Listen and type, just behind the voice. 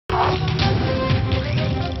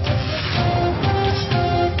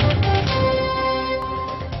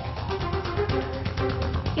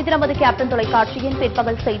இது நமது கேப்டன் தொலைக்காட்சியின்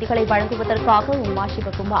பிற்பகல் செய்திகளை வழங்குவதற்காக உமா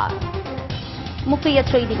சிவகுமார். முக்கிய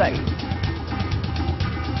செய்திகள்.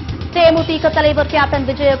 தேமுதிக தலைவர் கேப்டன்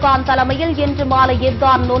விஜயகாந்த் தலைமையில் இன்று மாலை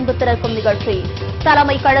இப்தார் நோன்பு திறக்கும் நிகழ்ச்சி.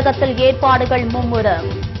 தலைமை கழகத்தில் ஏற்பாடுகள் மும்முரம்.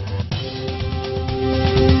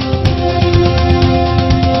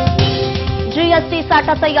 ஜிஎஸ்டி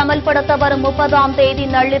சட்டத்தை அமல்படுத்த வரும் 30ஆம் தேதி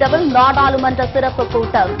நள்ளிரவில் நாடாளுமன்ற சிறப்பு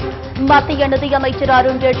கூட்டம். மத்திய நிதியமைச்சர்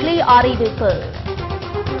அருண்ஜேட்லி அறிவிப்பு.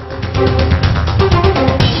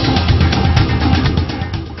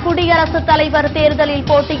 குடியரசுத் தலைவர் தேர்தலில்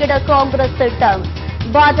போட்டியிட காங்கிரஸ் திட்டம்.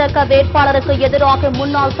 பாஜக வேட்பாளருக்கு எதிராக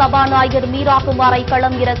முன்னாள் சபாநாயகர் மீரா குமாரை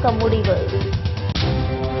களம் இறக்க முடிவு.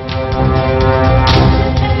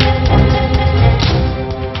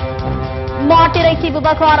 மாட்டிறைச்சி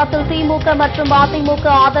விவகாரத்தில் திமுக மற்றும் அதிமுக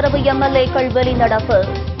ஆதரவு எம்எல்ஏக்கள் வெளிநடப்பு.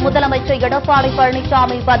 முதலமைச்சர் எடப்பாடி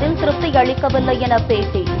பழனிசாமி பதில் திருப்தி அளிக்கவில்லை என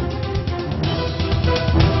பேட்டி.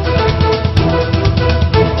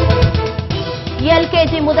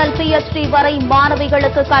 எல்கேஜி முதல் பிஎச்டி வரை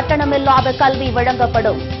மாணவிகளுக்கு கட்டணமில்லாத கல்வி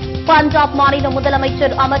வழங்கப்படும். பஞ்சாப் மாநில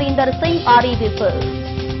முதலமைச்சர் அமரீந்தர் சிங் அறிவிப்பு.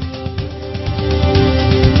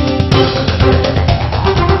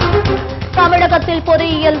 தமிழகத்தில்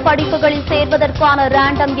பொறியியல் படிப்புகளில் சேர்வதற்கான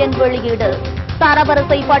ரேண்டம் எண் வெளியீடு.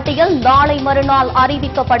 தரவரிசை பட்டியல் நாளை மறுநாள்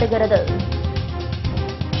அறிவிக்கப்படுகிறது.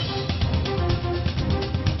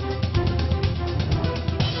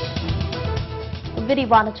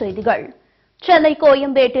 விரிவான செய்திகள். சென்னை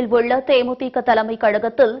கோயம்பேட்டில் உள்ள தேமுதிக தலைமை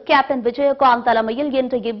கழகத்தில் கேப்டன் விஜயகாந்த் தலைமையில்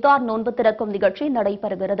இன்று இப்தார் நோன்பு திறக்கும் நிகழ்ச்சி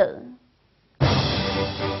நடைபெறுகிறது.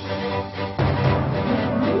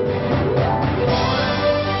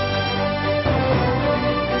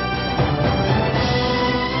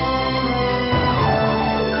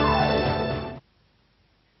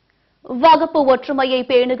 வகுப்பு ஒற்றுமையை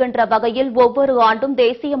பேணுகின்ற வகையில் ஒவ்வொரு ஆண்டும்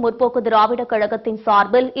தேசிய முற்போக்கு திராவிடக் கழகத்தின்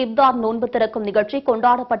சார்பில் இப்தார் நோன்பு திறக்கும் நிகழ்ச்சி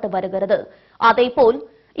கொண்டாடப்பட்டு வருகிறது. அதேபோல்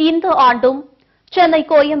இந்த ஆண்டும் சென்னை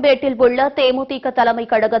கோயம்பேட்டில் உள்ள தேமுதிக தலைமை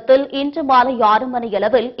கழகத்தில் இன்று மாலை 6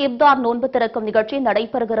 மணியளவில் இப்தார் நோன்பு திறக்கும் நிகழ்ச்சி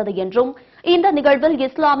நடைபெறுகிறது என்றும் இந்த நிகழ்வில்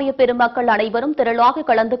இஸ்லாமிய பெருமக்கள் அனைவரும் திரளாக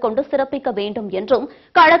கலந்து கொண்டு சிறப்பிக்க வேண்டும் என்றும்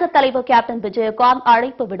கழகத் தலைவர் கேப்டன் விஜயகாந்த்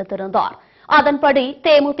அழைப்பு விடுத்திருந்தார். அதன்படி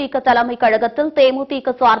தேமுதிக தலைமை கழகத்தில்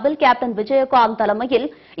தேமுதிக சார்பில் கேப்டன் விஜயகாந்த் தலைமையில்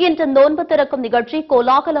இன்று நோன்பு திறக்கும் நிகழ்ச்சி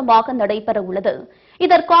கோலாகலமாக நடைபெற உள்ளது.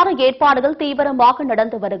 இதற்கான ஏற்பாடுகள் தீவிரமாக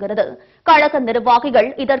நடந்து வருகிறது. கழக நிர்வாகிகள்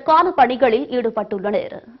இதற்கான பணிகளில்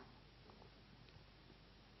ஈடுபட்டுள்ளனர்.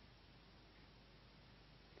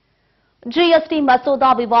 ஜிஎஸ்டி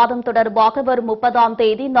மசோதா விவாதம் தொடர்பாக வரும் 30ஆம்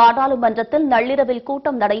தேதி நாடாளுமன்றத்தில் நள்ளிரவில்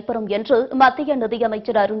கூட்டம் நடைபெறும் என்று மத்திய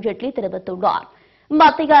நிதியமைச்சர் அருண்ஜேட்லி தெரிவித்துள்ளார்.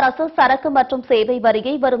 மத்திய அரசு சரக்கு மற்றும் சேவை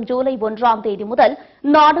வரியை வரும் ஜூலை 1ஆம் தேதி முதல்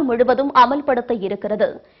நாடு முழுவதும் அமல்படுத்த இருக்கிறது.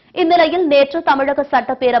 இந்நிலையில் நேற்று தமிழக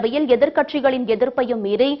சட்டப்பேரவையில் எதிர்க்கட்சிகளின் எதிர்ப்பையும்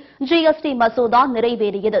மீறி ஜிஎஸ்டி மசோதா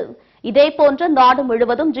நிறைவேறியது. இதேபோன்று நாடு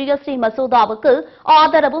முழுவதும் ஜிஎஸ்டி மசோதாவுக்கு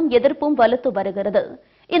ஆதரவும் எதிர்ப்பும் வலுத்து வருகிறது.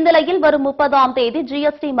 இந்நிலையில் வரும் 30ஆம் தேதி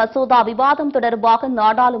ஜிஎஸ்டி மசோதா விவாதம் தொடர்பாக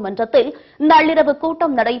நாடாளுமன்றத்தில் நள்ளிரவு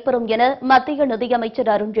கூட்டம் நடைபெறும் என மத்திய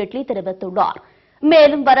நிதியமைச்சர் அருண்ஜேட்லி தெரிவித்துள்ளார்.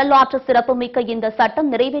 மேலும் வரலாற்று சிறப்புமிக்க இந்த சட்டம்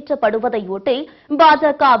நிறைவேற்றப்படுவதையொட்டி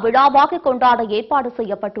பாஜக விழாவாக கொண்டாட ஏற்பாடு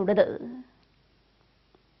செய்யப்பட்டுள்ளது.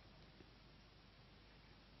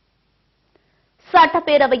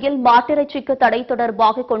 சட்டப்பேரவையில் மாட்டிறைச்சிக்கு தடை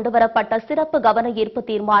தொடர்பாக கொண்டுவரப்பட்ட சிறப்பு கவன ஈர்ப்பு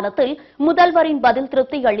தீர்மானத்தில் முதல்வரின் பதில்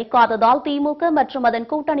திருப்தி அளிக்காததால் திமுக மற்றும் அதன்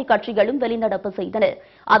கூட்டணி கட்சிகளும் வெளிநடப்பு செய்தனர்.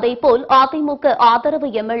 அதேபோல் அதிமுக ஆதரவு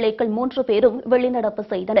எம்எல்ஏக்கள் 3 பேரும் வெளிநடப்பு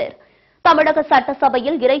செய்தனர். தமிழக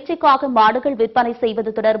சட்டசபையில் இறைச்சிக்காக மாடுகள் விற்பனை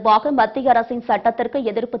செய்வது தொடர்பாக மத்திய அரசின் சட்டத்திற்கு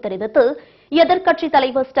எதிர்ப்பு தெரிவித்து எதிர்க்கட்சித்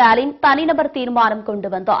தலைவர் ஸ்டாலின் தனிநபர் தீர்மானம் கொண்டு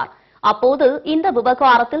வந்தார். அப்போது இந்த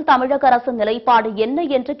விவகாரத்தில் தமிழக அரசின் நிலைப்பாடு என்ன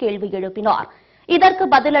என்று கேள்வி எழுப்பினார். இதற்கு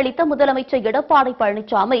பதிலளித்த முதலமைச்சர் எடப்பாடி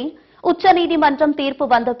பழனிசாமி, உச்சநீதிமன்றம் தீர்ப்பு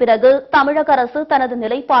வந்த பிறகு தமிழக அரசு தனது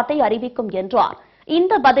நிலைப்பாட்டை அறிவிக்கும் என்றார்.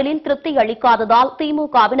 இந்த பதிலில் திருப்தி அளிக்காததால்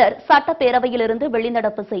திமுகவினர் சட்டப்பேரவையிலிருந்து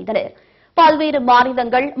வெளிநடப்பு செய்தனர். பல்வேறு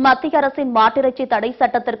மாநிலங்கள் மத்திய அரசின் மாட்டிறைச்சி தடை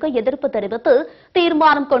சட்டத்திற்கு எதிர்ப்பு தெரிவித்து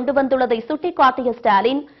தீர்மானம் கொண்டு வந்துள்ளதை சுட்டிக்காட்டிய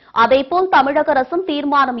ஸ்டாலின், அதேபோல் தமிழக அரசும்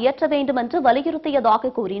தீர்மானம் இயற்ற வேண்டும் என்று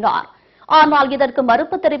வலியுறுத்தியதாக கூறினார். ஆனால் இதற்கு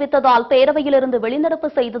மறுப்பு தெரிவித்ததால் பேரவையிலிருந்து வெளிநடப்பு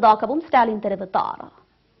செய்ததாகவும் ஸ்டாலின் தெரிவித்தார்.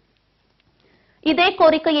 இதே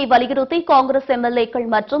கோரிக்கையை வலியுறுத்தி காங்கிரஸ் எம்எல்ஏக்கள்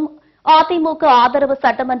மற்றும் அதிமுக ஆதரவு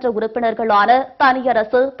சட்டமன்ற உறுப்பினர்களான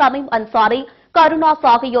தனியரசு, தமீம் அன்சாரி, கருணாஸ்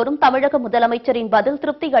ஆகியோரும் தமிழக முதலமைச்சரின் பதில்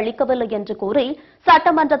திருப்தி அளிக்கவில்லை என்று கூறி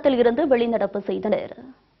சட்டமன்றத்தில் இருந்து வெளிநடப்பு செய்தனர்.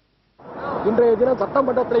 இன்றைய தினம்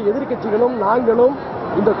சட்டமன்றத்தில் எதிர்க்கட்சிகளும் நாங்களும்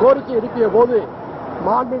இந்த கோரிக்கை எழுப்பிய போது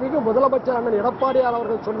மாண்புமிகு முதலமைச்சர் அண்ணன் எடப்பாடியார்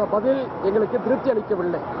அவர்கள் சொன்ன பதில் எங்களுக்கு திருப்தி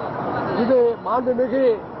அளிக்கவில்லை. இது மாண்புமிகு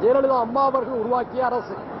ஜெயலலிதா அம்மா அவர்கள் உருவாக்கிய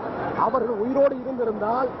அரசு. அவர்கள் உயிரோடு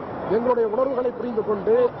இருந்திருந்தால் எங்களுடைய உணர்வுகளை புரிந்து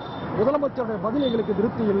கொண்டு முதலமைச்சருடைய பதில் எங்களுக்கு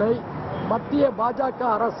திருப்தி இல்லை. மத்திய பாஜக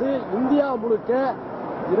அரசு இந்தியா முழுக்க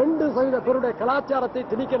 2% பேருடைய கலாச்சாரத்தை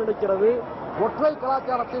திணிக்க நினைக்கிறது, ஒற்றை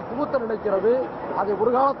கலாச்சாரத்தை புகுத்த நினைக்கிறது. அதை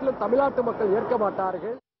ஒரு காலத்திலும் தமிழ்நாட்டு மக்கள் ஏற்க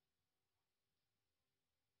மாட்டார்கள்.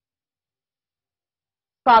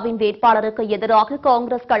 காவின் வேட்பாளருக்கு எதிராக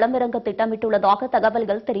காங்கிரஸ் களமிறங்க திட்டமிட்டுள்ளதாக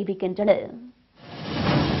தகவல்கள் தெரிவிக்கின்றன.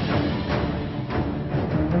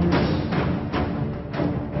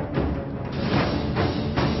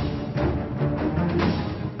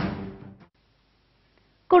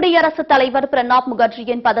 குடியரசுத் தலைவர் பிரணாப்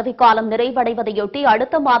முகர்ஜியின் பதவிக்காலம் நிறைவடைவதையொட்டி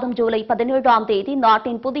அடுத்த மாதம் ஜூலை 17ஆம் தேதி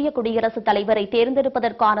நாட்டின் புதிய குடியரசுத் தலைவரை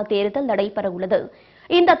தேர்ந்தெடுப்பதற்கான தேர்தல் நடைபெறவுள்ளது.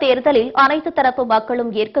 இந்த தேர்தலில் அனைத்து தரப்பு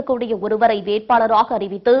மக்களும் ஏற்கக்கூடிய ஒருவரை வேட்பாளராக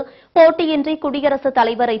அறிவித்து போட்டியின்றி குடியரசுத்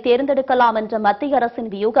தலைவரை தேர்ந்தெடுக்கலாம் என்ற மத்திய அரசின்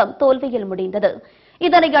வியூகம் தோல்வியில் முடிந்தது.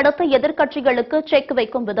 இதனையடுத்து எதிர்க்கட்சிகளுக்கு செக்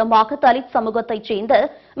வைக்கும் விதமாக தலித் சமூகத்தைச் சேர்ந்த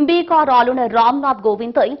பீகார் ஆளுநர் ராம்நாத்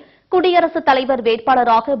கோவிந்தை குடியரசுத் தலைவர்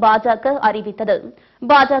வேட்பாளராக பாஜக அறிவித்தது.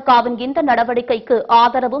 பாஜகவின் இந்த நடவடிக்கைக்கு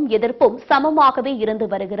ஆதரவும் எதிர்ப்பும் சமமாகவே இருந்து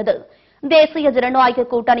வருகிறது. தேசிய ஜனநாயக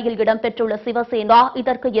கூட்டணியில் இடம்பெற்றுள்ள சிவசேனா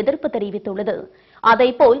இதற்கு எதிர்ப்பு தெரிவித்துள்ளது.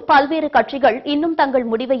 அதேபோல் பல்வேறு கட்சிகள் இன்னும் தங்கள்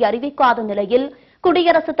முடிவை அறிவிக்காத நிலையில்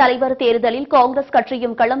குடியரசுத் தலைவர் தேர்தலில் காங்கிரஸ்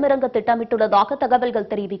கட்சியும் களமிறங்க திட்டமிட்டுள்ளதாக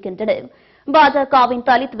தகவல்கள் தெரிவிக்கின்றன. பாஜகவின்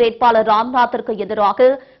தலித் வேட்பாளர் ராம்நாத்திற்கு எதிராக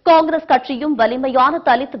காங்கிரஸ் கட்சியும் வலிமையான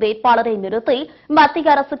தலித் வேட்பாளரை நிறுத்தி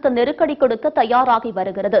மத்திய அரசுக்கு நெருக்கடி கொடுக்க தயாராகி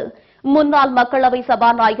வருகிறது. முன்னாள் மக்களவை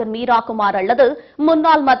சபாநாயகர் மீரா குமார் அல்லது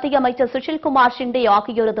முன்னாள் மத்திய அமைச்சர் சுஷில்குமார் ஷிண்டே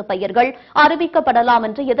ஆகியோரது பெயர்கள் அறிவிக்கப்படலாம்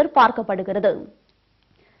என்று எதிர்பார்க்கப்படுகிறது.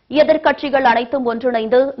 எதிர்க்கட்சிகள் அனைத்தும்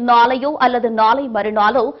ஒன்றிணைந்து நாளையோ அல்லது நாளை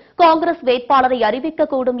மறுநாளோ காங்கிரஸ் வேட்பாளரை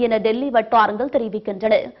அறிவிக்கக்கூடும் என டெல்லி வட்டாரங்கள்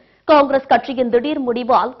தெரிவிக்கின்றன. காங்கிரஸ் கட்சியின் திடீர்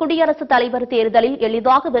முடிவால் குடியரசுத் தலைவர் தேர்தலில்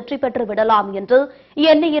எளிதாக வெற்றி பெற்று விடலாம் என்று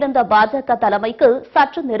எண்ணியிருந்த பாஜக தலைமைக்கு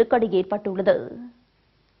சற்று நெருக்கடி ஏற்பட்டுள்ளது.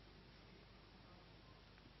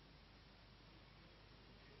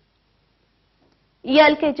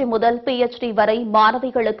 எல்கேஜி முதல் PhD வரை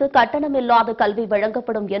மாணவிகளுக்கு கட்டணமில்லாத கல்வி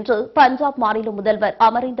வழங்கப்படும் என்று பஞ்சாப் மாநில முதல்வர்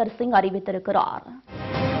அமரிந்தர் சிங் அறிவித்திருக்கிறார்.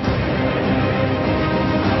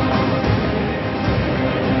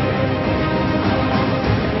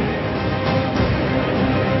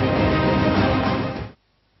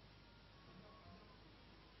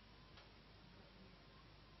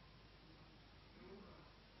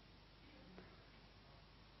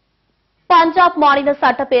 பஞ்சாப் மாநில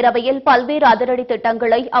சட்டப்பேரவையில் பல்வேறு அதிரடி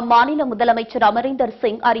திட்டங்களை அம்மாநில முதலமைச்சர் அமரிந்தர்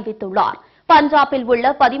சிங் அறிவித்துள்ளார். பஞ்சாபில்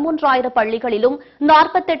உள்ள 13,000 பள்ளிகளிலும்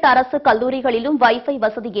 48 அரசு கல்லூரிகளிலும் வைஃபை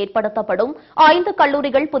வசதி ஏற்படுத்தப்படும். 5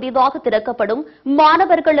 கல்லூரிகள் புதிதாக திறக்கப்படும்.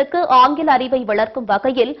 மாணவர்களுக்கு ஆங்கில அறிவை வளர்க்கும்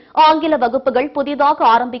வகையில் ஆங்கில வகுப்புகள் புதிதாக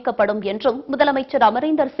ஆரம்பிக்கப்படும் என்றும் முதலமைச்சர்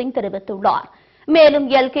அமரிந்தர் சிங் தெரிவித்துள்ளார். மேலும்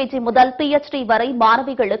எல்கேஜி முதல் PhD வரை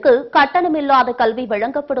மாணவிகளுக்கு கட்டணமில்லாத கல்வி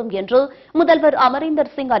வழங்கப்படும் என்று முதல்வர்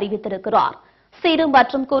அமரிந்தர் சிங் அறிவித்திருக்கிறார். சிறு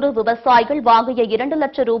மற்றும் குறு விவசாயிகள் வாங்கிய 2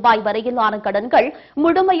 லட்சம் ரூபாய் வரையிலான கடன்கள்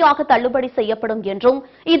முழுமையாக தள்ளுபடி செய்யப்படும் என்றும்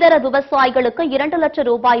இதர விவசாயிகளுக்கு 2 லட்சம்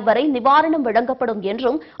ரூபாய் வரை நிவாரணம் வழங்கப்படும்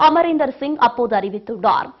என்றும் அமரிந்தர் சிங் அப்போது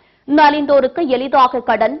அறிவித்துள்ளார். நலிந்தோருக்கு எளிதாக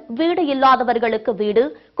கடன், வீடு இல்லாதவர்களுக்கு வீடு,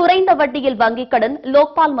 குறைந்த வட்டியில் வங்கிக் கடன்,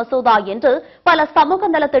 லோக்பால் மசோதா என்று பல சமூக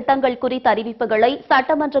நல திட்டங்கள் குறித்த அறிவிப்புகளை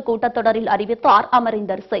சட்டமன்ற கூட்டத்தொடரில் அறிவித்தார்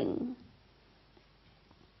அமரிந்தர் சிங்.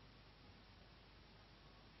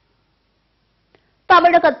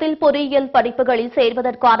 தமிழகத்தில் பொறியியல் படிப்புகளில்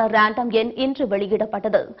சேர்வதற்கான ரேண்டம் எண் இன்று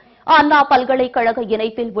வெளியிடப்பட்டது. அண்ணா பல்கலைக்கழக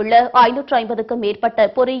இணைப்பில் உள்ள 550க்கும்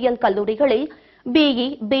மேற்பட்ட பொறியியல் கல்லூரிகளில் BE,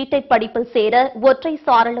 BTech படிப்பில் சேர ஒற்றை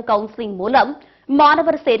சாளர கவுன்சிலிங் மூலம்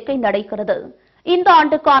மாணவர் சேர்க்கை நடக்கிறது. இந்த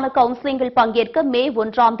ஆண்டுக்கான கவுன்சிலிங்கில் பங்கேற்க மே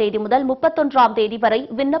 1ஆம் தேதி முதல் 31ஆம் தேதி வரை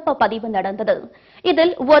விண்ணப்ப பதிவு நடந்தது.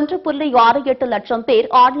 இதில் 1.68 லட்சம் பேர்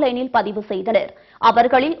ஆன்லைனில் பதிவு செய்தனர்.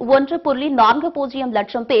 அவர்களில் 1.40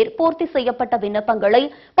 லட்சம் பேர் பூர்த்தி செய்யப்பட்ட விண்ணப்பங்களை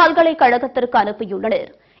பல்கலைக்கழகத்திற்கு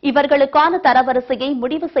அனுப்பியுள்ளனர். இவர்களுக்கான தரவரிசையை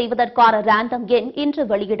முடிவு செய்வதற்கான ரேண்டம் எண் இன்று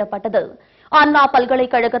வெளியிடப்பட்டது. அண்ணா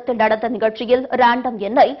பல்கலைக்கழகத்தில் நடந்த நிகழ்ச்சியில் ரேண்டம்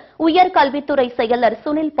எண்ணை உயர்கல்வித்துறை செயலர்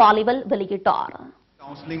சுனில் பாலிவல் வெளியிட்டார்.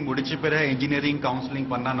 கவுன்சிலிங் முடிச்ச பிறகு இன்ஜினியரிங் கவுன்சிலிங்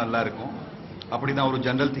பண்ணா நல்லா இருக்கும், அப்படிதான் ஒரு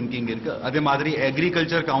ஜெனரல் திங்கிங் இருக்கு. அதே மாதிரி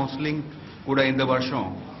அக்ரிகல்ச்சர் கவுன்சிலிங் கூட இந்த வருஷம்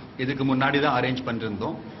இதுக்கு முன்னாடி தான் அரேஞ்ச்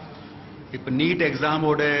பண்ணிருந்தோம். இப்ப நீட்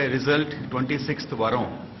எக்ஸாமோட ரிசல்ட் 26th வரும்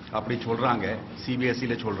அப்படி சொல்றாங்க,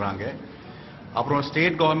 CBSE சொல்றாங்க. அப்புறம்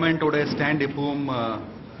ஸ்டேட் கவர்மெண்டோட ஸ்டாண்ட் இப்பவும்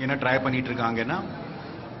என்ன ட்ரை பண்ணிட்டு இருக்காங்கன்னா,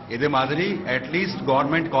 இதே மாதிரி அட்லீஸ்ட்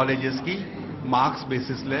கவர்மெண்ட் காலேஜஸ்க்கு மார்க்ஸ்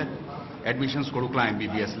பேசிஸ்ல அட்மிஷன்ஸ் கொடுக்கலாம்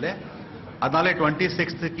MBBSல. அதனால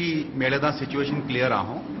 26th மேலே தான் சிச்சுவேஷன் கிளியர்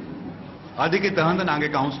ஆகும். அதுக்கு தகுந்த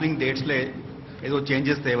நாங்கள் கவுன்சிலிங் டேட்ஸ்ல ஏதோ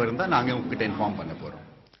சேஞ்சஸ் தேவை இருந்தால் நாங்கள் உங்ககிட்ட இன்ஃபார்ம் பண்ண போறோம்.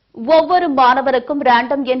 ஒவ்வொரு மாணவருக்கும்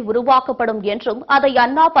ரேண்டம் எண் உருவாக்கப்படும் என்றும் அதை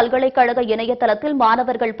அண்ணா பல்கலைக்கழக இணையதளத்தில்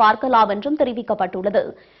மாணவர்கள் பார்க்கலாம் என்றும் தெரிவிக்கப்பட்டுள்ளது.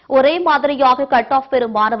 ஒரே மாதிரியாக கட் ஆஃப்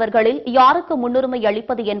பெறும் மாணவர்களில் யாருக்கு முன்னுரிமை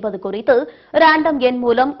அளிப்பது என்பது குறித்து ரேண்டம் எண்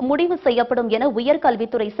மூலம் முடிவு செய்யப்படும் என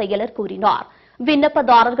உயர்கல்வித்துறை செயலர் கூறினார்.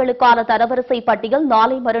 விண்ணப்பதாரர்களுக்கான தரவரிசை பட்டியல்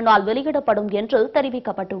நாளை மறுநாள் வெளியிடப்படும் என்று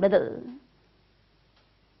தெரிவிக்கப்பட்டுள்ளது.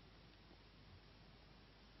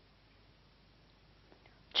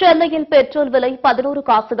 சென்னையில் பெட்ரோல் விலை 11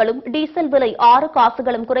 காசுகளும் டீசல் விலை 6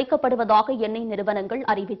 காசுகளும் குறைக்கப்படுவதாக எண்ணெய் நிறுவனங்கள்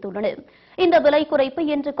அறிவித்துள்ளன. இந்த விலை குறைப்பு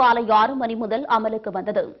இன்று காலை 6 மணி முதல் அமலுக்கு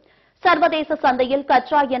வந்தது. சர்வதேச சந்தையில்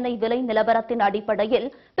கச்சா எண்ணெய் விலை நிலவரத்தின் அடிப்படையில்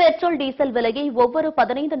பெட்ரோல் டீசல் விலையை ஒவ்வொரு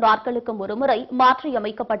 15 நாட்களுக்கும் ஒருமுறை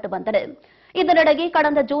மாற்றியமைக்கப்பட்டு வந்தன. இதனிடையே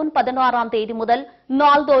கடந்த ஜூன் 16ஆம் தேதி முதல்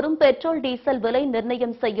நாள்தோறும் பெட்ரோல் டீசல் விலை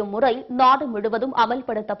நிர்ணயம் செய்யும் முறை நாடு முழுவதும்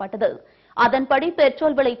அமல்படுத்தப்பட்டது. அதன்படி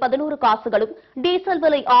பெட்ரோல் விலை 11 காசுகளும் டீசல்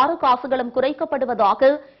விலை 6 காசுகளும்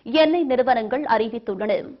குறைக்கப்படுவதாக எண்ணெய் நிறுவனங்கள்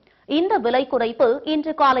அறிவித்துள்ளன. இந்த விலை குறைப்பு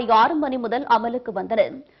இன்று காலை 6 மணி முதல் அமலுக்கு வந்தன.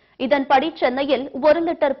 இதன்படி சென்னையில் 1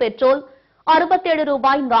 லிட்டர் பெட்ரோல் 67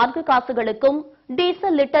 ரூபாய் 4 காசுகளுக்கும்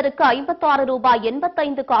டீசல் லிட்டருக்கு 56 ரூபாய்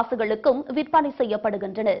 85 காசுகளுக்கும் விற்பனை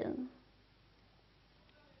செய்யப்படுகின்றன.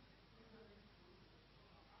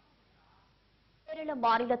 கேரள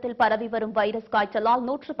மாநிலத்தில் பரவி வரும் வைரஸ் காய்ச்சலால்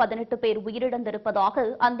 118 பேர் உயிரிழந்திருப்பதாக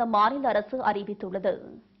அந்த மாநில அரசு அறிவித்துள்ளது.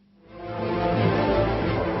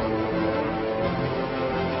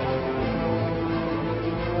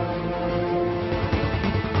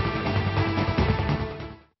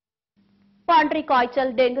 பன்றிக்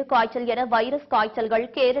காய்ச்சல், டெங்கு காய்ச்சல் என வைரஸ் காய்ச்சல்கள்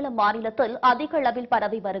கேரள மாநிலத்தில் அதிக அளவில்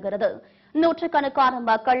பரவி வருகிறது. நூற்றுக்கணக்கான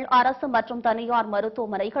மக்கள் அரசு மற்றும் தனியார்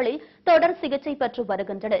மருத்துவமனைகளில் தொடர் சிகிச்சை பெற்று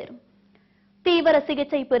வருகின்றனர். தீவிர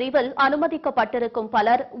சிகிச்சை பிரிவில் அனுமதிக்கப்பட்டிருக்கும்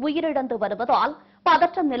பலர் உயிரிழந்து வருவதால்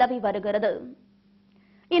பதற்றம் நிலவி வருகிறது.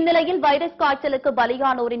 இந்நிலையில் வைரஸ் காய்ச்சலுக்கு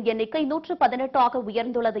பலியானோரின் எண்ணிக்கை 118ஆக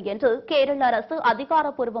உயர்ந்துள்ளது என்று கேரள அரசு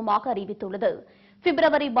அதிகாரப்பூர்வமாக அறிவித்துள்ளது.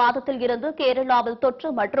 பிப்ரவரி மாதத்தில் இருந்து கேரளாவில்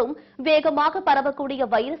தொற்று மற்றும் வேகமாக பரவக்கூடிய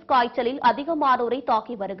வைரஸ் காய்ச்சலில் அதிகமானோரை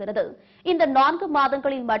தாக்கி வருகிறது. இந்த 4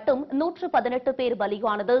 மாதங்களில் மட்டும் 118 பேர்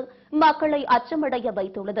பலியானது மக்களை அச்சமடைய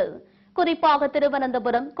வைத்துள்ளது. குறிப்பாக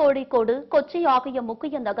திருவனந்தபுரம், கோழிக்கோடு, கொச்சி ஆகிய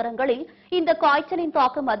முக்கிய நகரங்களில் இந்த காய்ச்சலின்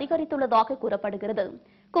தாக்கம் அதிகரித்துள்ளதாக கூறப்படுகிறது.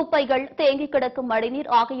 குப்பைகள், தேங்கி கிடக்கும் மழைநீர்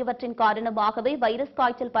ஆகியவற்றின் காரணமாகவே வைரஸ்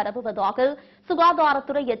காய்ச்சல் பரவுவதாக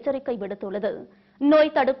சுகாதாரத்துறை எச்சரிக்கை விடுத்துள்ளது.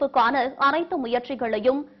 நோய் தடுப்புக்கான அனைத்து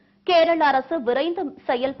முயற்சிகளையும் கேரள அரசு விரைந்து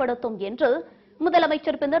செயல்படுத்தும் என்று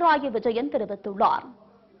முதலமைச்சர் பினராயி விஜயன் தெரிவித்துள்ளார்.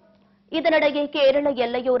 இதனிடையே கேரள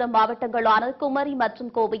எல்லையோர மாவட்டங்களான குமரி மற்றும்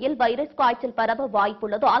கோவையில் வைரஸ் காய்ச்சல் பரவ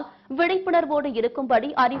வாய்ப்புள்ளதால் விழிப்புணர்வோடு இருக்கும்படி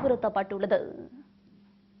அறிவுறுத்தப்பட்டுள்ளது.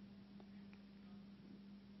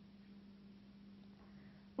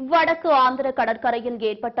 வடக்கு ஆந்திர கடற்கரையில்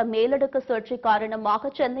ஏற்பட்ட மேலடுக்கு சுழற்சி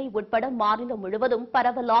காரணமாக சென்னை உட்பட மாநிலம் முழுவதும்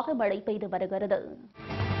பரவலாக மழை பெய்து வருகிறது.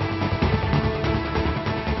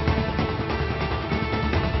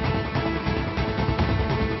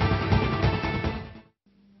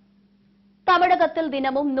 தமிழகத்தில்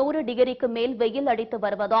தினமும் 100 டிகிரிக்கு மேல் வெயில் அடித்து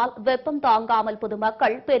வருவதால் வெப்பம் தாங்காமல்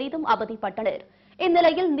பொதுமக்கள் பெரிதும் அவதிப்பட்டனர்.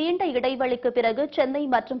 இந்நிலையில் நீண்ட இடைவெளிக்கு பிறகு சென்னை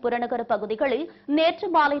மற்றும் புறநகர் பகுதிகளில் நேற்று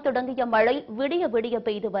மாலை தொடங்கிய மழை விடிய விடிய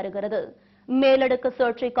பெய்து வருகிறது. மேலடுக்கு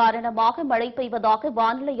சுழற்சி காரணமாக மழை பெய்வதாக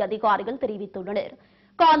வானிலை அதிகாரிகள் தெரிவித்துள்ளனர்.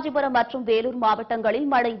 காஞ்சிபுரம் மற்றும் வேலூர் மாவட்டங்களில்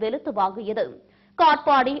மழை வெளுத்து வாங்கியது.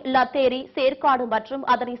 காட்பாடி, லத்தேரி, சேற்காடு மற்றும்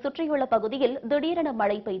அதனை சுற்றியுள்ள பகுதியில் திடீரென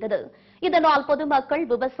மழை பெய்தது. இதனால் பொதுமக்கள்,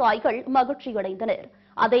 விவசாயிகள் மகிழ்ச்சியடைந்தனர்.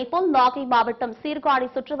 அதேபோல் நாகை மாவட்டம் சீர்காழி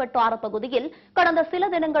சுற்றுவட்டார பகுதியில் கடந்த சில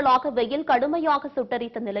தினங்களாக வெயில் கடுமையாக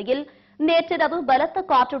சுட்டரித்த நிலையில் நேற்றிரவு பலத்த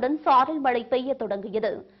காற்றுடன் சாரல் மழை பெய்ய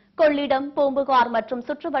தொடங்கியது. கொள்ளிடம், பூம்புகார் மற்றும்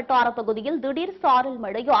சுற்றுவட்டார பகுதியில் திடீர் சாரல்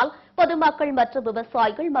மழையால் பொதுமக்கள் மற்றும்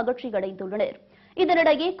விவசாயிகள் மகிழ்ச்சியடைந்துள்ளனர்.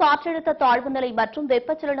 இதனிடையே காற்றழுத்த தாழ்வு நிலை மற்றும்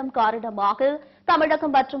வெப்பச்சலனம் காரணமாக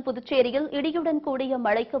தமிழகம் மற்றும் புதுச்சேரியில் இடியுடன் கூடிய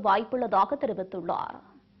மழைக்கு வாய்ப்புள்ளதாக தெரிவித்துள்ளார்.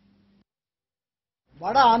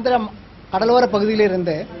 வட ஆந்திர கடலோர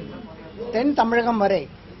பகுதியிலிருந்து தென் தமிழகம் வரை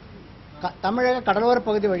தமிழக கடலோர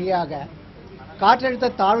பகுதி வழியாக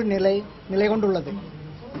காற்றழுத்த தாழ்வு நிலை கொண்டுள்ளது.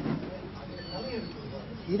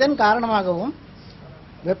 இதன் காரணமாகவும்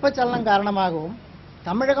வெப்பச்சலனம் காரணமாகவும்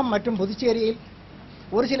தமிழகம் மற்றும் புதுச்சேரியில்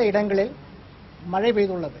ஒரு சில இடங்களில் மழை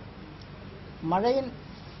பெய்துள்ளது.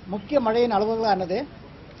 முக்கிய மழையின் அளவுகளானது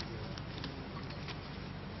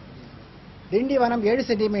Tindivanam 7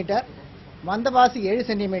 centimetre, Vandavasi 7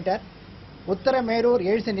 centimetre, Uthiramerur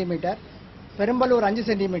 7 centimetre, Perambalur 5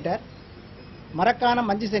 centimetre, Marakkanam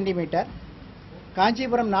 5 centimetre,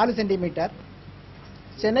 Kanchipuram 4 centimetre.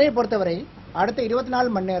 சென்னையை பொறுத்தவரை அடுத்த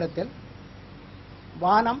 24 மணி நேரத்தில்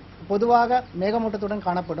வானம் பொதுவாக மேகமூட்டத்துடன்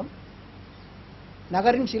காணப்படும்.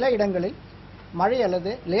 நகரின் சில இடங்களில் மழை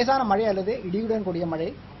அல்லது லேசான மழை அல்லது இடியுடன் கூடிய மழை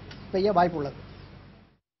பெய்ய வாய்ப்புள்ளது.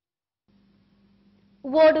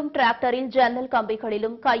 ஓடும் டிராக்டரில் ஜன்னல்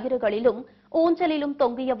கம்பிகளிலும் கயிறுகளிலும் ஊஞ்சலிலும்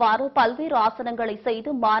தொங்கியவாறு பல்வேறு ஆசனங்களை செய்து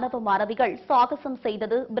மாணவ மாணவிகள் சாகசம்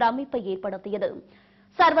செய்தது பிரமிப்பை ஏற்படுத்தியது.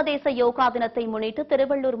 சர்வதேச யோகா தினத்தை முன்னிட்டு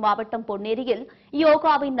திருவள்ளூர் மாவட்டம் பொன்னேரியில்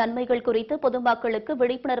யோகாவின் நன்மைகள் குறித்து பொதுமக்களுக்கு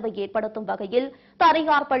விழிப்புணர்வை ஏற்படுத்தும் வகையில்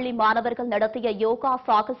தனியார் பள்ளி மாணவர்கள் நடத்திய யோகா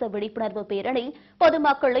சாகச விழிப்புணர்வு பேரணி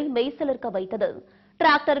பொதுமக்களை மெய்சிலிர்க்க வைத்தது.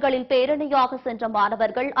 டிராக்டர்களில் பேரணியாக சென்ற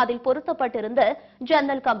மாணவர்கள் அதில் பொருத்தப்பட்டிருந்த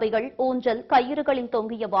ஜன்னல் கம்பிகள், ஊஞ்சல், கயிறுகளில்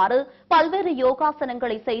தொங்கியவாறு பல்வேறு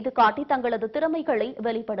யோகாசனங்களை செய்து காட்டி தங்களது திறமைகளை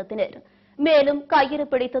வெளிப்படுத்தினர். மேலும் கயிறு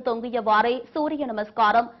பிடித்து தொங்கியவாறே சூரிய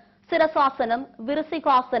நமஸ்காரம், சிரசாசனம்,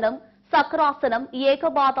 விருசிகாசனம், சக்கராசனம்,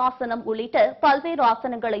 ஏகபாதாசனம் உள்ளிட்ட பல்வேறு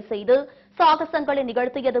ஆசனங்களை செய்து சாகசங்களை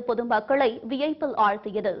நிகழ்த்தியது பொதுமக்களை வியப்பில்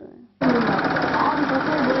ஆழ்த்தியது.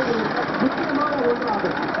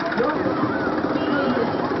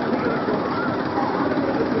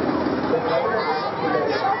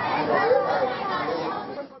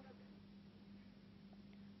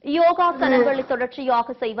 யோகாசனங்களை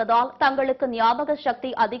தொடர்ச்சியாக செய்வதால் தங்களுக்கு ஞாபக சக்தி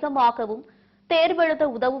அதிகமாகவும், தேர்வெழுத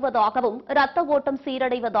உதவுவதாகவும், இரத்த ஓட்டம்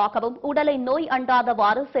சீரடைவதாகவும், உடலை நோய்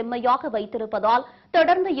அண்டாதவாறு செம்மையாக வைத்திருப்பதால்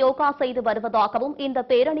தொடர்ந்து யோகா செய்து வருவதாகவும் இந்த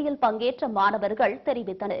பேரணியில் பங்கேற்ற மாணவர்கள்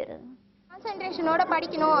தெரிவித்தனர். கான்சென்ட்ரேஷனோட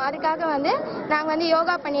படிக்கணும், அதுக்காக நாங்கள்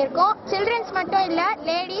யோகா பண்ணியிருக்கோம். சில்ட்ரன்ஸ் மட்டும் இல்லை,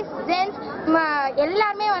 லேடிஸ், ஜென்ட்ஸ்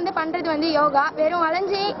எல்லாருமே பண்ணுறது யோகா. வெறும்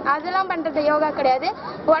வளைஞ்சி அதெல்லாம் பண்ணுறது யோகா கிடையாது.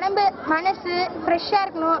 உடம்பு மனசு ஃப்ரெஷ்ஷாக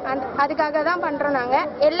இருக்கணும், அதுக்காக தான் பண்ணுறோம். நாங்கள்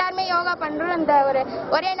எல்லாருமே யோகா பண்ணுறோம். அந்த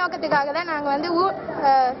ஒரே நோக்கத்துக்காக தான் நாங்கள்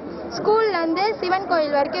ஸ்கூல்லேருந்து சிவன்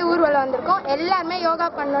கோயில் வரைக்கும் ஊர்வலம் வந்திருக்கோம். எல்லாருமே யோகா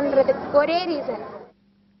பண்ணணுன்றதுக்கு ஒரே ரீசன்.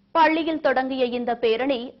 பள்ளியில் தொடங்கிய இந்த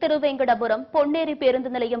பேரணி திருவேங்கடபுரம் பொன்னேரி பேருந்து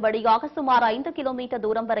நிலையம் வழியாக சுமார் 5 கிலோமீட்டர்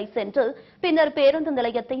தூரம் வரை சென்று பின்னர் பேருந்து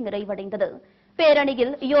நிலையத்தை நிறைவடைந்தது.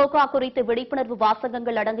 பேரணியில் யோகா குறித்து விழிப்புணர்வு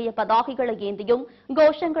வாசகங்கள் அடங்கிய பதாகைகளை ஏந்தியும்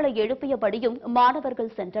கோஷங்களை எழுப்பியபடியும்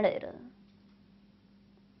மாணவர்கள் சென்றனர்.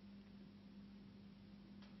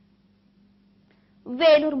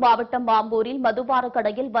 வேலூர் மாவட்டம் ஆம்பூரில் மதுபான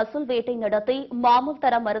கடையில் வசூல் வேட்டை நடத்தி மாமூல்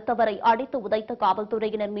தர மறுத்தவரை அடித்து உதைத்த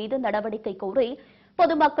காவல்துறையினர் மீது நடவடிக்கை கோரி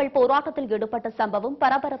பொதுமக்கள் போராட்டத்தில் ஈடுபட்ட சம்பவம்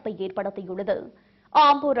பரபரப்பை ஏற்படுத்தியுள்ளது.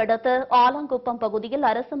 ஆம்பூர் அடுத்த ஆலங்குப்பம் பகுதியில்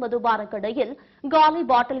அரசு மதுபான கடையில் காலி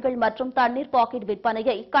பாட்டில்கள் மற்றும் தண்ணீர் பாக்கெட்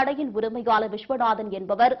விற்பனையை கடையின் உரிமையாளர் விஸ்வநாதன்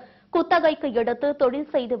என்பவர் குத்தகைக்கு எடுத்து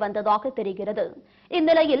தொழில் செய்து வந்ததாக தெரிகிறது.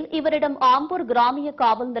 இந்நிலையில் இவரிடம் ஆம்பூர் கிராமிய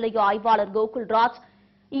காவல் நிலைய ஆய்வாளர் கோகுல்ராஜ்,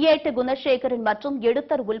 ஏட்டு குணசேகரன் மற்றும்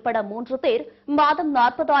எடுத்தர் உள்பட 3 பேர் மாதம்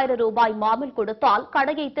 40,000 ரூபாய் மாமூல் கொடுத்தால்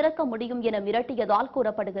கடையை திறக்க முடியும் என மிரட்டியதால்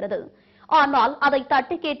கூறப்படுகிறது. ஆனால் அதை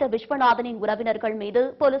தட்டி கேட்ட விஸ்வநாதனின் உறவினர்கள் மீது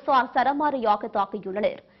போலீசார் சரமாரியாக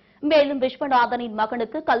தாக்கியுள்ளனர். மேலும் விஸ்வநாதனின்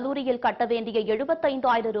மகனுக்கு கல்லூரியில் கட்ட வேண்டிய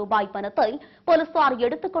 75,000 ரூபாய் பணத்தை போலீசார்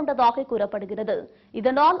எடுத்துக் கொண்டதாக கூறப்படுகிறது.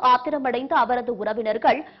 இதனால் ஆத்திரமடைந்த அவரது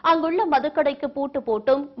உறவினர்கள் அங்குள்ள மதுக்கடைக்கு பூட்டு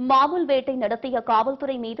போட்டும் மாமூல் வேட்டை நடத்திய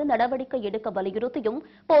காவல்துறை மீது நடவடிக்கை எடுக்க வலியுறுத்தியும்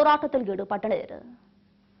போராட்டத்தில் ஈடுபட்டனர்.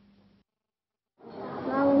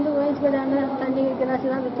 நான் வயசு கடான தண்ணி கிளாஸ்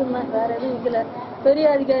தான் விற்றுருந்தேன், வேற எதுவும் விற்கல. பெரிய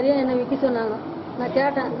அதிகாரியா என்னை விற்க சொன்னாங்க. நான்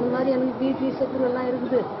கேட்டேன், இந்த மாதிரி எனக்கு பிபி சுகர் எல்லாம்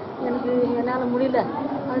இருக்குது, எனக்கு என்னால் முடியல,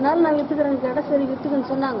 அதனால நான் விற்றுக்கிறேன்னு கேட்டேன். சரி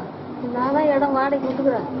விற்றுக்குன்னு சொன்னாங்க. நான் தான் இடம் வாடகை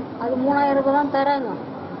விட்டுக்கிறேன், அது 3,000 ரூபாய் தான் தராங்க.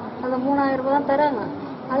 அந்த 3,000 ரூபாய் தான் தராங்க.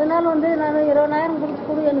 அதனால நான் 20,000 கொடுத்து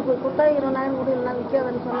கொடு, எனக்கு கொடுத்தா 20,000 கொடு, இல்லைனா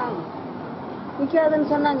விற்காதுன்னு சொன்னாங்க.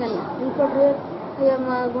 விற்காதுன்னு சொன்னாங்க. என்ன இன்ஸ்பெக்டர்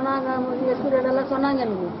குணாங்க எஸ்பி எல்லாம் சொன்னாங்க.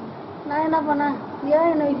 எனக்கு நான் என்ன பண்ணேன், ஏன்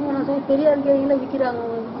என்ன விற்கணும் சொல்லி பெரிய அதிகாரிகளை விற்கிறாங்க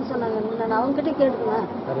விற்க சொன்னாங்க. நான் அவங்ககிட்ட கேட்டுக்குவேன்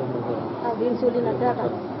அப்படின்னு சொல்லி நான்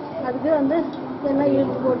கேட்டேன். அதுக்கு என்ன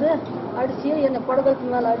இழுத்து போட்டு அடிச்சு, என்னை புடவைக்கு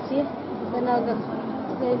மேலே அடிச்சு, என்ன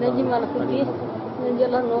நெஞ்சு மேலே குத்தி,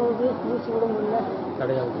 நெஞ்செல்லாம் நோவுது, மூச்சு விட முடியல.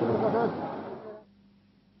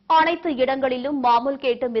 அனைத்து இடங்களிலும் மாமூல்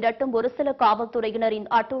கேட்டு மிரட்டும் ஒரு சில காவல்துறையினரின்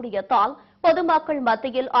அட்டூழியத்தால் பொதுமக்கள்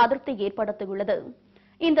மத்தியில் அதிருப்தி ஏற்படுத்தியுள்ளது.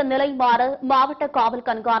 இந்த நிலை மாற மாவட்ட காவல்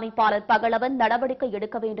கண்காணிப்பாளர் பகலவன் நடவடிக்கை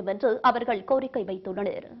எடுக்க வேண்டும் என்று அவர்கள் கோரிக்கை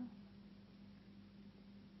வைத்துள்ளனர்.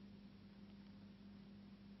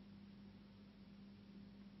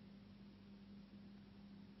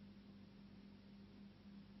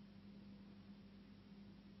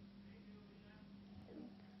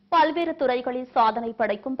 பல்வேறு துறைகளில் சாதனை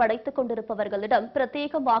படைத்துக் கொண்டிருப்பவர்களிடம்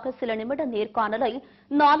பிரத்யேகமாக சில நிமிட நேர்காணலை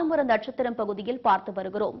நாலுமுறை நட்சத்திரம் பகுதியில் பார்த்து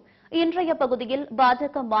வருகிறோம். இன்றைய பகுதியில்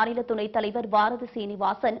பாஜக மாநில துணைத் தலைவர் பாரதி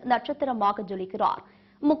சீனிவாசன் நட்சத்திரமாக ஜொலிக்கிறார்.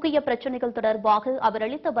 முக்கிய பிரச்சினைகள் தொடர்பாக அவர்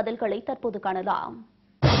அளித்த பதில்களை தற்போது காணலாம்.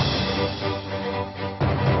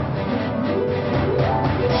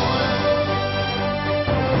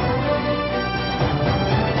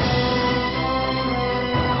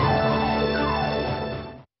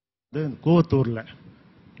 கூவத்தூரில்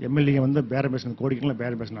எம்எல்ஏ வந்து பேரம் பேசின கோடிக்கெல்லாம்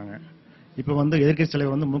பேரம் பேசினாங்க. இப்போ வந்து எதிர்க்கட்சி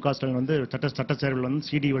தலைவர் வந்து மு.க. ஸ்டாலின் வந்து சட்டச்சேர்வில் வந்து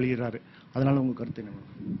சிடி வெளியிடுறாரு. அதனால உங்க கருத்து என்ன?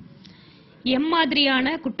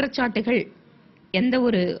 எம்மாதிரியான குற்றச்சாட்டுகள் எந்த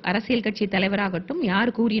ஒரு அரசியல் கட்சி தலைவராகட்டும்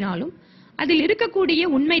யார் கூறினாலும் அதில் இருக்கக்கூடிய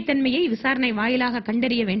உண்மைத்தன்மையை விசாரணை வாயிலாக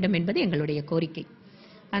கண்டறிய வேண்டும் என்பது எங்களுடைய கோரிக்கை.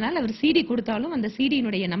 ஆனால் அவர் சிடி கொடுத்தாலும் அந்த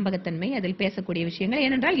சிடியினுடைய நம்பகத்தன்மை, அதில் பேசக்கூடிய விஷயங்கள்,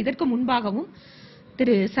 ஏனென்றால் இதற்கு முன்பாகவும்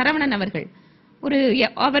திரு சரவணன் அவர்கள்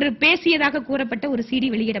அவர் பேசியதாக கூறப்பட்ட ஒரு சிடி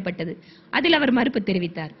வெளியிடப்பட்டது. அதில் அவர் மறுப்பு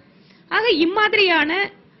தெரிவித்தார். ஆக இம்மாதிரியான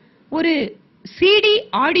ஒரு சிடி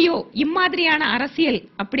ஆடியோ, இம்மாதிரியான அரசியல்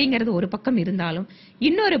அப்படிங்கிறது ஒரு பக்கம் இருந்தாலும்,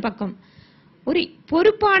 இன்னொரு பக்கம் ஒரு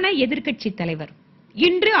பொறுப்பான எதிர்க்கட்சி தலைவர்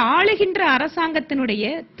இன்று ஆளுகின்ற அரசாங்கத்தினுடைய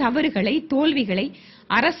தவறுகளை, தோல்விகளை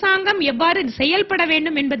அரசாங்கம் எவ்வாறு செயல்பட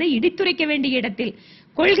வேண்டும் என்பதை இடித்துரைக்க வேண்டிய இடத்தில்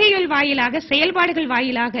கொள்கைகள் வாயிலாக, செயல்பாடுகள்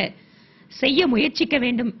வாயிலாக செய்ய முயற்சிக்க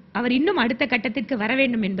வேண்டும். அவர் இன்னும் அடுத்த கட்டத்திற்கு வர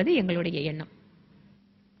வேண்டும் என்பது எங்களுடைய எண்ணம்.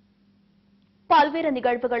 பல்வேறு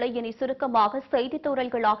நிகழ்வுகளை இனி சுருக்கமாக செய்தித்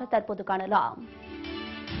தூறல்களாக தற்போது காணலாம்.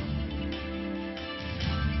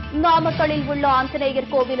 நாமக்கல்லில் உள்ள ஆஞ்சநேயர்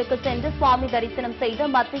கோவிலுக்கு சென்று சுவாமி தரிசனம் செய்த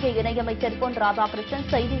மத்திய இணையமைச்சர் பொன் ராதாகிருஷ்ணன்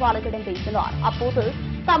செய்தியாளர்களிடம் பேசினார். அப்போது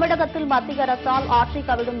தமிழகத்தில் மத்திய அரசால் ஆட்சி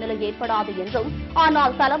கவிழும் நிலை ஏற்படாது என்றும்,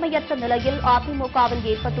 ஆனால் தலைமையற்ற நிலையில் அதிமுகவில்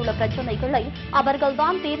ஏற்பட்டுள்ள பிரச்சினைகளை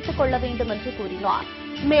அவர்கள்தான் தீர்த்துக் கொள்ள வேண்டும் என்று கூறினார்.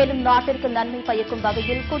 மேலும் நாட்டிற்கு நன்மை பயக்கும்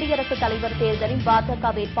வகையில் குடியரசுத் தலைவர் தேர்தலில்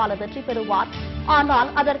பாஜக வேட்பாளர் வெற்றி பெறுவார்,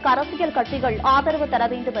 ஆனால் அதற்கு அரசியல் கட்சிகள் ஆதரவு தர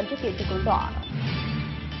வேண்டும் என்று கேட்டுக் கொண்டார்.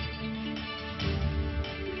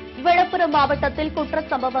 விழுப்புரம் மாவட்டத்தில்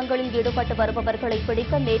குற்றச் சம்பவங்களில் ஈடுபட்டு வருபவர்களை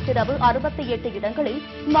பிடிக்க நேற்றிரவு 68 இடங்களில்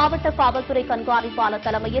மாவட்ட காவல்துறை கண்காணிப்பாளர்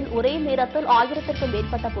தலைமையில் ஒரே நேரத்தில் 1000க்கும்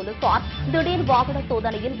மேற்பட்ட போலீசார் திடீர் வாகன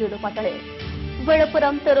சோதனையில் ஈடுபட்டனர்.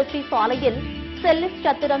 விழுப்புரம் திருச்சி சாலையில் செல்லிஸ்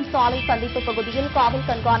சத்திரம் சாலை சந்திப்பு பகுதியில் காவல்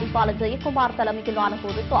கண்காணிப்பாளர் ஜெயக்குமார் தலைமையிலான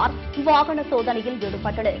போலீசார் வாகன சோதனையில்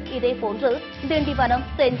ஈடுபட்டனர். இதேபோன்று திண்டிவனம்,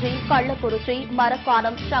 செஞ்சி, கள்ளக்குறிச்சி,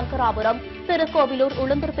 மரக்காணம், சங்கராபுரம், திருக்கோவிலூர்,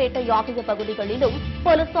 உளுந்தூர்பேட்டை ஆகிய பகுதிகளிலும்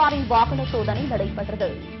போலீசாரின் வாகன சோதனை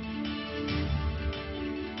நடைபெற்றது.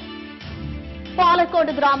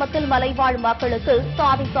 பாலக்கோடு கிராமத்தில் மலைவாழ் மக்களுக்கு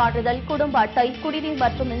சாதி சான்றிதழ், குடும்ப அட்டை, குடிநீர்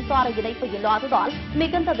மற்றும் மின்சார இணைப்பு இல்லாததால்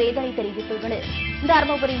மிகுந்த வேதனை தெரிவித்துள்ளனர்.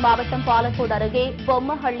 தருமபுரி மாவட்டம் பாலக்கோடு அருகே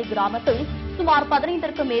பொம்மஹள்ளி கிராமத்தில் சுமார்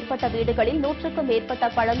 15க்கும் மேற்பட்ட வீடுகளில் 100க்கும் மேற்பட்ட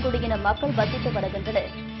பழங்குடியின மக்கள் வசித்து வருகின்றனர்.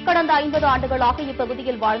 கடந்த 50 ஆண்டுகளாக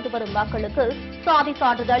இப்பகுதியில் வாழ்ந்து வரும் மக்களுக்கு சாதி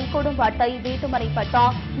சான்றிதழ், குடும்ப அட்டை, வீட்டுமனை பட்டா,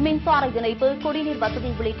 மின்சார இணைப்பு, குடிநீர்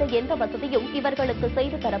வசதி உள்ளிட்ட எந்த வசதியும் இவர்களுக்கு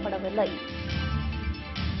செய்து தரப்படவில்லை.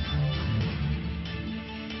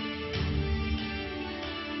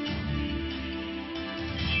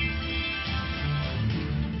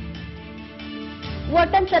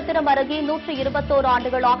 ஒட்டன்சத்திரம் அருகே 121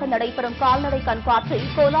 ஆண்டுகளாக நடைபெறும் கால்நடை கண்காட்சி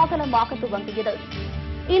கோலாகலமாக துவங்கியது.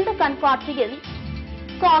 இந்த கண்காட்சியில்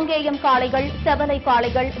காங்கேயம் காளைகள், செவலை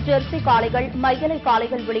காளைகள், ஜெர்சி காளைகள், மயிலை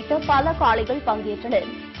காளைகள் உள்ளிட்ட பல காளைகள் பங்கேற்றனர்.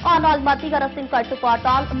 ஆனால் மத்திய அரசின்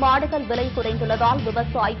கட்டுப்பாட்டால் மாடுகள் விலை குறைந்துள்ளதால்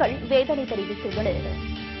விவசாயிகள் வேதனை தெரிவித்துள்ளனர்.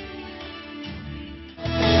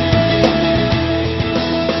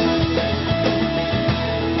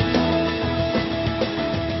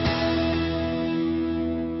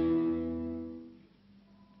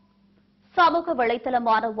 சமூக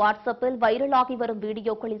வலைதளமான வாட்ஸ்அப்பில் வைரலாகி வரும்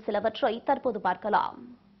வீடியோக்களில் சிலவற்றை தற்போது பார்க்கலாம்.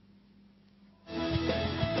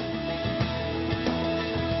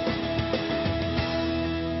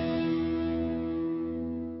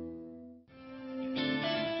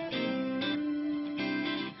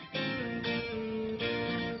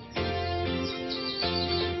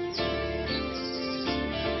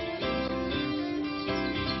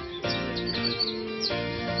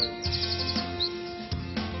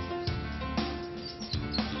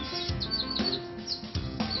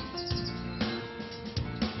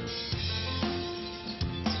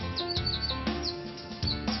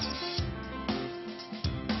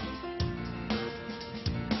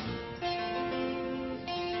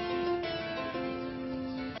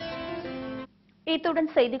 இத்துடன்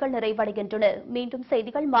செய்திகள் நிறைவடைகின்றன. மீண்டும்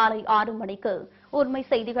செய்திகள் மாலை 6 மணிக்கு. உண்மை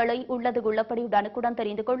செய்திகளை உள்ளது உள்ளபடி உடனுக்குடன்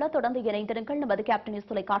தெரிந்து கொள்ள தொடர்ந்து இணைந்திருங்கள் நமது கேப்டன் நியூஸ்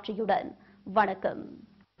தொலைக்காட்சியுடன். வணக்கம்.